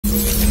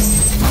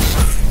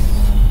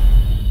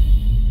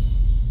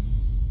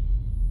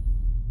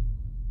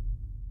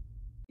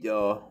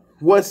y'all,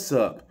 what's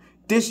up?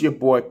 This your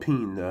boy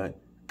Peanut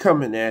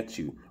coming at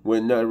you with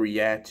another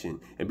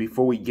reaction. And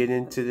before we get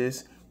into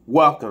this,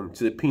 welcome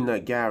to the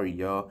Peanut Gallery,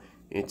 y'all.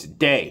 And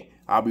today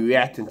I'll be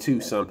reacting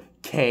to some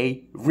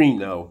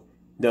K-Rino,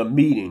 The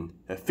Meeting,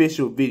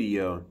 official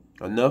video.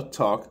 Enough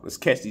talk, let's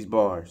catch these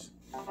bars.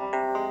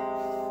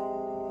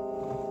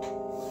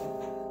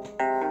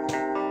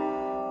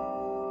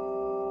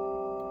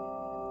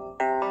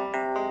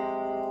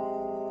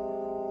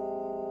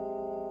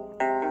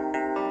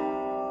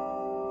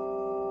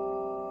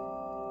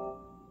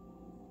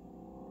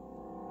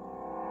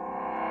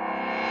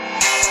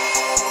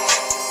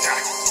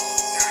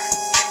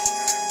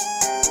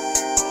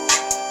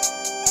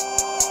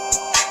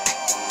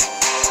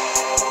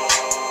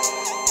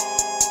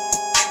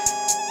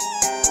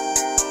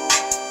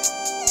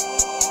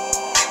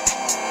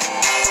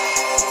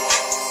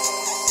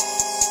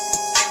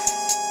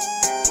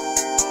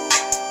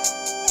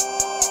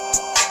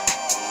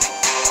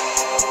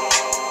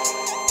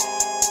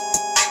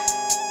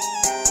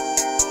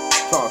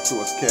 Talk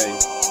to us, K.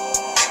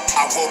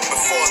 I woke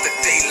before the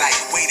daylight,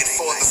 waited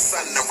for the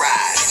sun to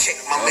rise.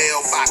 Checked my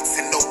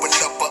mailbox and opened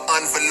up an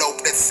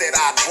envelope that said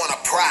I'd won a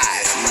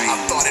prize. I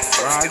thought at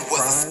first it was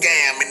a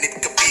scam and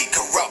it could be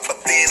corrupt, but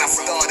then I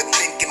started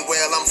thinking,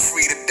 well, I'm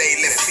free today,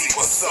 let's see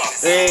what's up.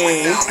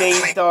 Hey, he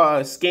think he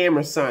thought a scam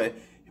or something,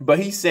 but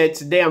he said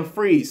today I'm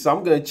free, so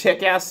I'm gonna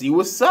check out, see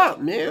what's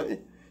up, man.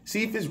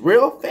 See if it's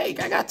real or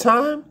fake. I got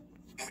time.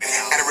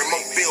 At a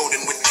remote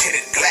building with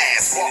tinted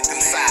glass, walked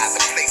inside, the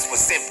place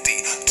was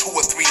empty. 2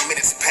 or 3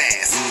 minutes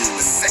passed. The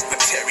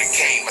secretary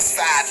came, a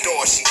side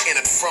door she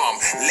entered from,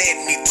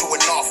 led me to an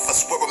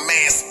office where a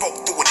man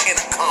spoke through an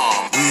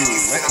intercom. He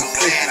said, I'm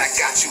glad I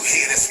got you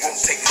here, this won't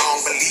take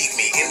long, believe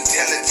me.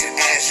 Intelligent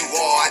as you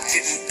are, I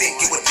didn't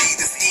think it would be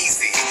this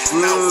easy.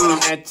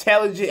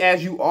 Intelligent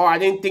as you are, I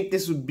didn't think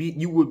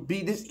you would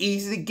be this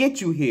easy to get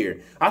you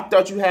here. I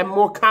thought you had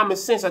more common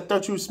sense. I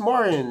thought you were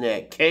smarter than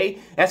that, K.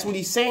 That's what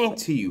he's saying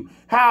to you.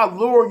 How I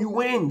lure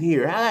you in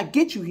here? How did I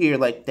get you here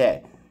like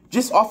that?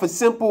 Just off a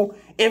simple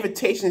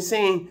invitation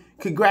saying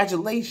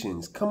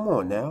congratulations. Come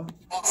on now.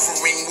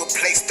 Offering will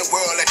place the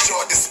world at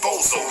your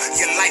disposal.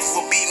 Your life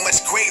will be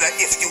much greater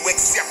if you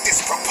accept this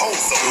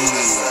proposal.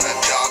 The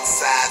dark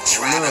side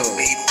trying to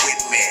meet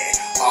with me,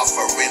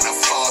 offering a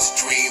false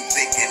dream,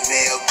 thinking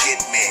they'll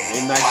get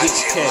me.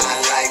 Watching my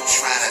life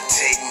trying to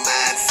take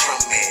mine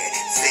from me,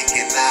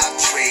 thinking I'll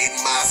trade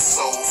my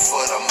soul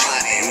for the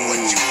money.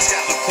 What you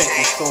tell them, K?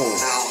 No,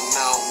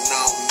 no,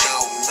 no,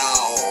 no, no,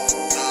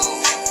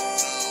 no.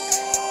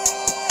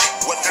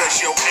 What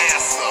was your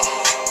answer?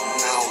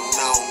 No,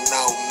 no,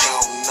 no, no,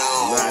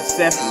 no. Nah,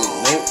 definitely,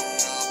 nope.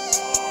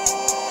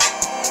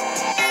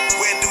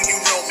 Where do you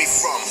know me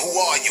from? Who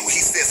are you?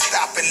 He said,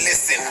 stop and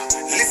listen.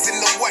 Listen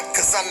to what?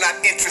 Cause I'm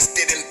not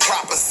interested in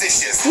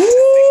propositions.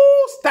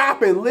 Ooh,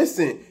 stop and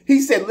listen. He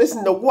said,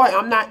 listen to what?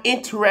 I'm not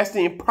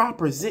interested in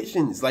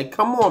propositions. Like,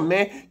 come on,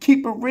 man.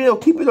 Keep it real.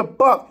 Keep it a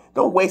buck.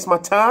 Don't waste my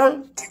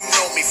time. You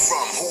know me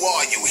from? Who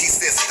are you? He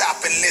said,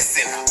 stop and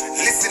listen.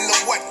 Listen to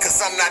what?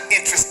 Cause I'm not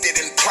interested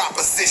in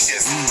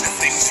propositions. The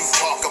things you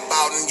talk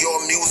about in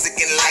your music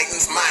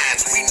enlightens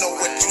minds. We know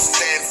what you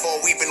stand for.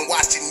 We've been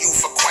watching you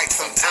for quite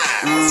some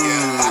time.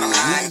 Bottom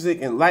line. Music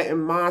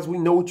enlightened minds. We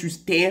know what you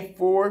stand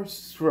for.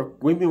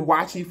 We've been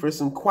watching you for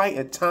some quite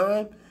a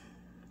time.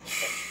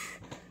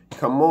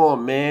 Come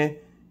on, man.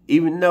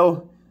 Even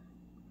though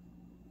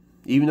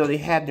they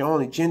have their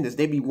own agendas,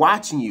 they be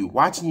watching you,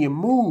 watching your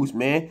moves,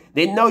 man.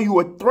 They know you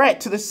a threat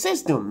to the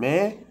system,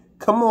 man.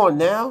 Come on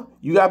now.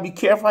 You gotta be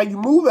careful how you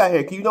move out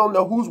here, because you don't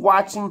know who's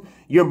watching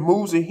your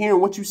moves or hearing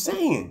what you're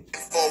saying.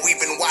 We've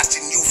been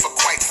watching you for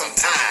quite some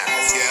time.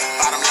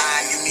 Bottom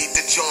line, you need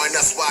to join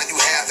us while you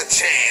have the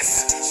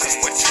chance, because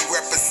what you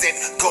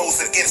represent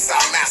goes against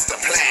our master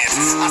plans.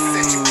 I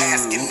said you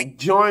asking me.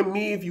 Join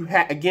me if you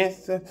have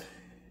against us.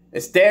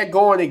 Instead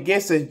going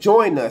against us,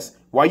 join us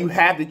while you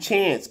have the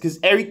chance, because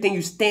everything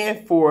you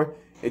stand for,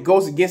 it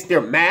goes against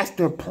their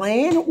master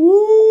plan.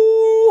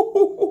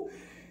 Ooh.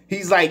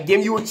 He's like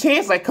giving you a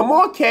chance, like, come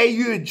on, K,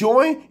 you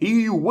join, either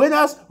you with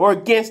us or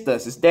against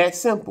us. It's that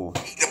simple.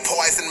 The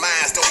poison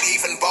minds don't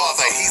even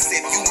bother. He said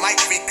you might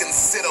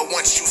reconsider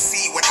once you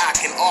see what I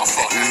can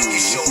offer. He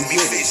showed me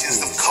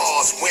visions of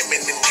cars,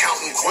 women, and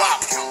counting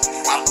guap.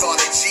 I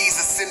thought of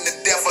Jesus and the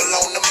devil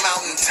on the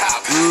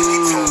mountaintop. He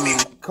told me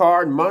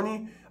card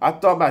money. I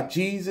thought about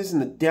Jesus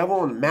and the devil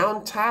on the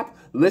mountaintop.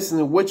 Listen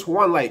to which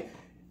one. Like,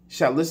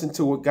 should I listen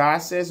to what God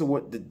says or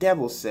what the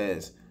devil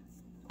says?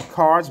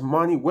 Cards,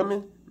 money,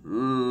 women?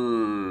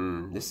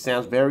 This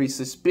sounds very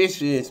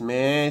suspicious,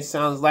 man. It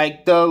sounds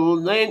like the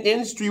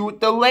industry with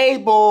the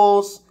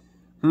labels.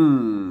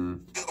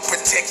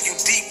 Protect you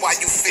deep while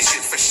you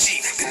fishing for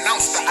sheep.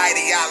 Denounce the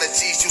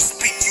ideologies you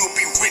speak. You'll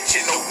be rich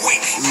in a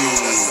week.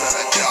 He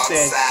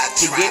said,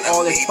 forget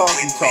all this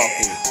talking.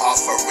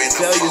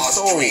 Sell your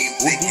soul. We'll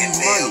give you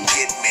money.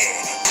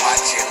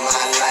 Watching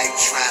my life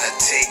trying to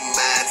take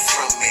mine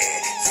from me,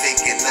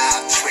 thinking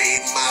I'll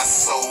trade my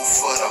soul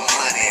for the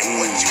money.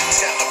 What you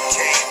tell them,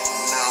 K?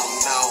 No,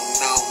 no,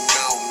 no,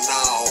 no,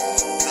 no,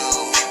 no.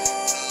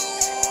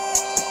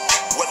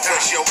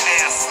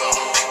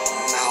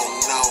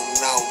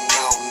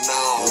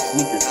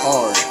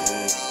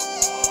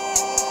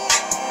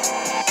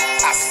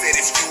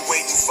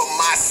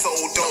 my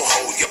soul, don't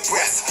hold your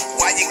breath.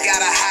 Why you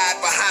gotta hide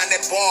behind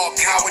that ball,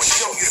 coward?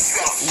 Show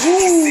yourself.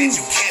 He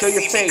said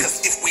you can't see me, cause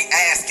if we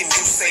ask and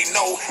you say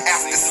no,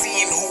 after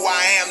seeing who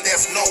I am,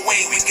 there's no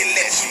way we can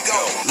let you go.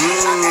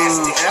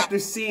 After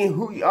seeing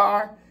who you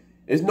are,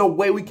 there's no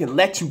way we can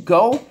let you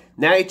go.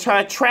 Now they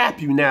try to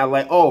trap you now,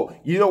 like, oh,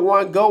 you don't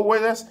want to go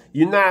with us?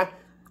 You're not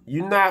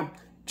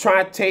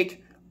trying to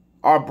take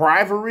our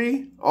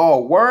bribery?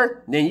 Oh,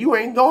 word? Then you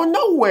ain't going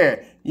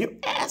nowhere. Your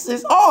ass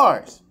is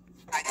ours.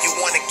 You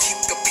want to keep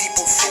the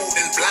people fooled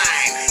and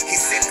blind. He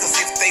said, cause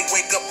if they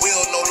wake up,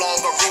 we'll no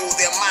longer rule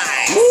their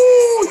minds.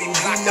 Woo! You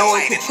be no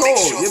in control.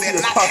 You'll be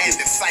the puppet.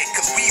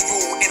 Cause we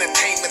rule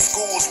entertainment,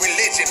 schools,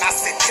 religion. I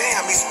said,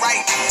 damn, he's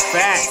right.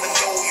 Fact. Even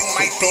though you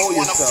might be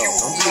one of few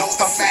who know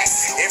the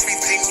facts,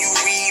 everything you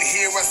read,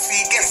 hear, or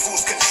see, guess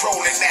who's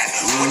controlling that?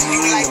 Wouldn't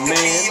you like to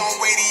be on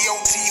radio,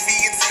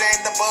 TV, and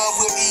stand above?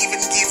 We'll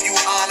even give you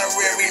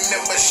honorary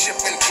membership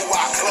into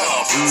our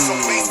club. So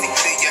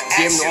basically, you're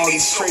actually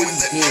showing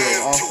the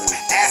nerve to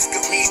ask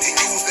of me to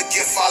use the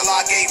gift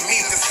Allah gave me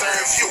to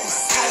serve you.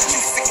 Don't you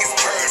think it's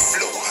bird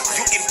flu?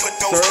 You can put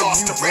those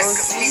thoughts to rest,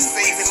 cause me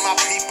saving my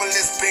people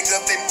is bigger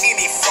than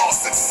any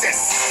false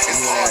success.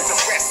 It's hard to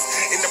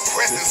rest in the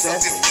presence of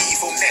this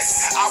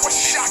evilness. I was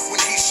shocked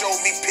when he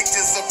showed me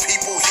pictures of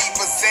people he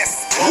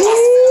possessed.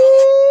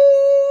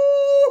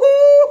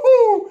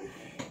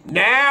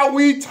 Now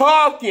we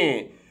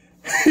talking.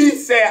 He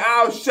said,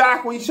 I was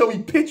shocked when he showed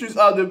me pictures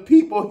of the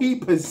people he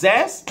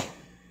possessed.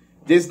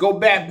 Just go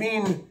back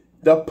being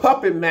the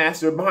puppet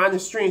master behind the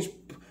strings,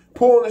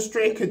 pulling the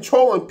string,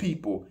 controlling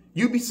people.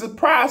 You'd be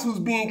surprised who's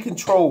being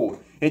controlled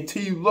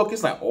until you look.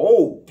 It's like,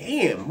 oh,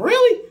 damn,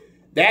 really?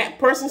 That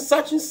person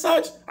such and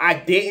such? I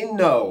didn't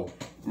know.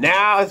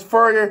 Now it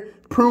further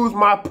proves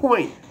my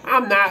point.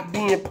 I'm not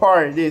being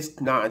part of this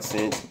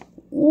nonsense.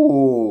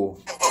 Ooh.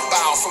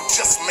 So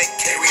just make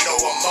K-Rino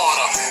a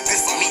martyr.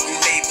 This meeting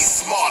made me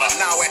smarter.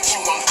 Now at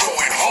you, I'm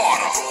going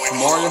harder.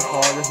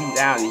 Harder, he's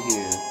out of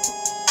here.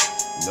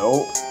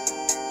 Nope.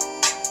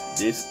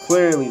 This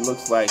clearly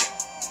looks like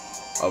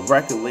a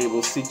record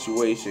label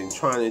situation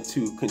trying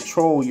to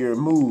control your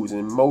moves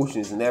and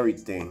motions and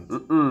everything.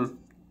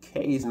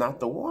 K is not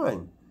the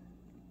one.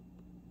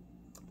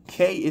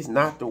 K is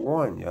not the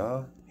one,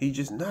 y'all. He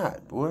just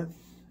not, boy.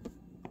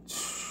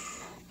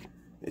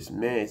 This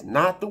man is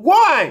not the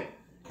one.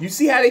 You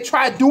see how they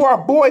try to do our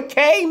boy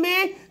K,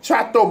 man?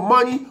 Try to throw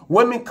money,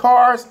 women,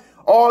 cars,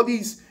 all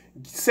these,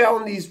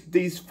 selling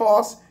these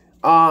false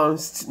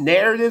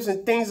narratives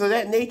and things of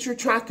that nature,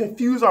 trying to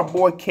confuse our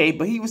boy K,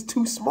 but he was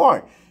too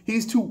smart.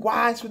 He's too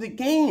wise for the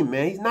game,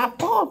 man. He's not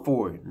falling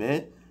for it,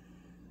 man.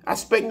 I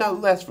expect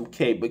nothing less from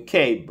K, but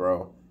K,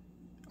 bro,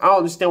 I don't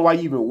understand why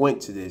you even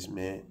went to this,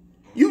 man.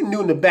 You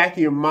knew in the back of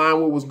your mind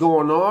what was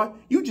going on.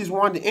 You just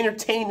wanted to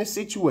entertain the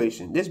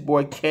situation. This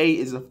boy K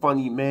is a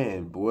funny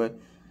man, boy.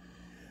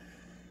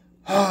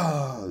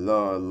 Oh,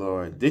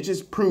 Lord. This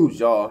just proves,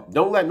 y'all,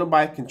 don't let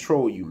nobody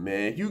control you,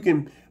 man. If you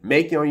can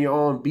make it on your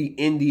own, be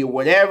indie or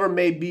whatever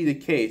may be the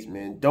case,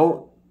 man,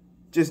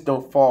 just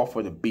don't fall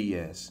for the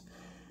BS.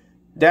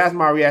 That's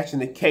my reaction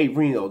to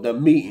K-Rino, the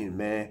meeting,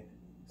 man.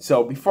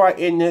 So before I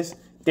end this,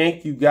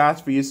 thank you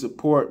guys for your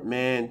support,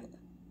 man.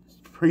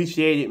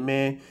 Appreciate it,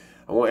 man.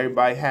 I want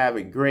everybody to have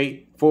a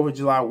great 4th of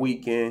July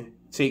weekend.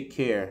 Take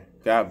care.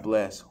 God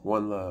bless.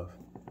 One love.